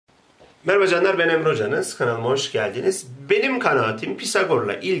Merhaba canlar, ben Emre Hocanız. Kanalıma hoş geldiniz. Benim kanaatim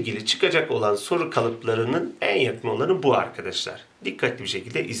Pisagor'la ilgili çıkacak olan soru kalıplarının en yakın olanı bu arkadaşlar. Dikkatli bir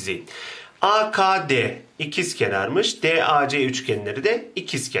şekilde izleyin. AKD ikizkenarmış. DAC üçgenleri de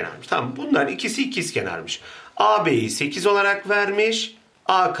ikizkenarmış. Tamam, bunlar ikisi ikizkenarmış. AB'yi 8 olarak vermiş.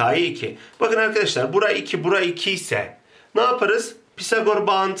 AK'yı 2. Bakın arkadaşlar, bura 2, bura 2 ise ne yaparız? Pisagor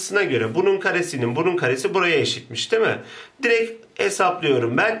bağıntısına göre bunun karesinin bunun karesi buraya eşitmiş değil mi? Direkt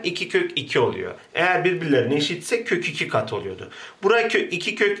hesaplıyorum ben. 2 kök 2 oluyor. Eğer birbirlerine eşitse kök 2 kat oluyordu. Buraya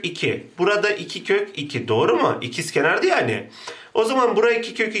 2 kök 2. Burada 2 kök 2. Doğru mu? İkizkenardı yani. O zaman buraya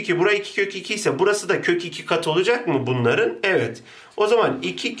 2 kök 2. Buraya 2 kök 2 ise burası da kök 2 kat olacak mı bunların? Evet. O zaman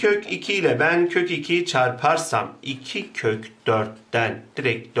 2 kök 2 ile ben kök 2'yi çarparsam 2 kök 4'ten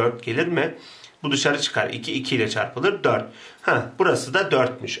direkt 4 gelir mi? Bu dışarı çıkar. 2 2 ile çarpılır 4. Burası da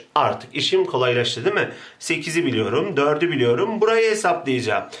 4'müş. Artık işim kolaylaştı değil mi? 8'i biliyorum, 4'ü biliyorum. Burayı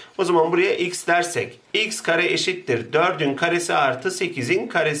hesaplayacağım. O zaman buraya x dersek x kare eşittir 4'ün karesi artı 8'in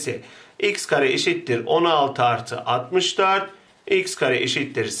karesi. X kare eşittir 16 artı 64. X kare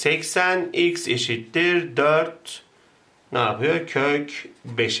eşittir 80. X eşittir 4. Ne yapıyor? Kök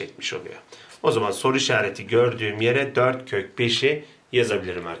 5 etmiş oluyor. O zaman soru işareti gördüğüm yere 4 kök 5'i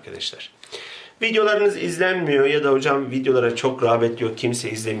yazabilirim arkadaşlar. Videolarınız izlenmiyor ya da hocam videolara çok rağbet yok,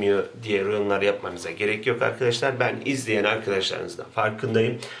 kimse izlemiyor diye yorumlar yapmanıza gerek yok arkadaşlar. Ben izleyen arkadaşlarınızdan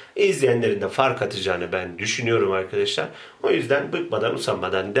farkındayım. İzleyenlerin de fark atacağını ben düşünüyorum arkadaşlar. O yüzden bıkmadan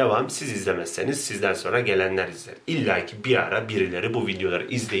usanmadan devam. Siz izlemezseniz sizden sonra gelenler izler. İlla ki bir ara birileri bu videoları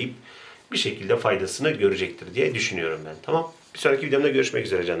izleyip bir şekilde faydasını görecektir diye düşünüyorum ben. Tamam. Bir sonraki videomda görüşmek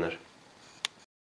üzere canlar.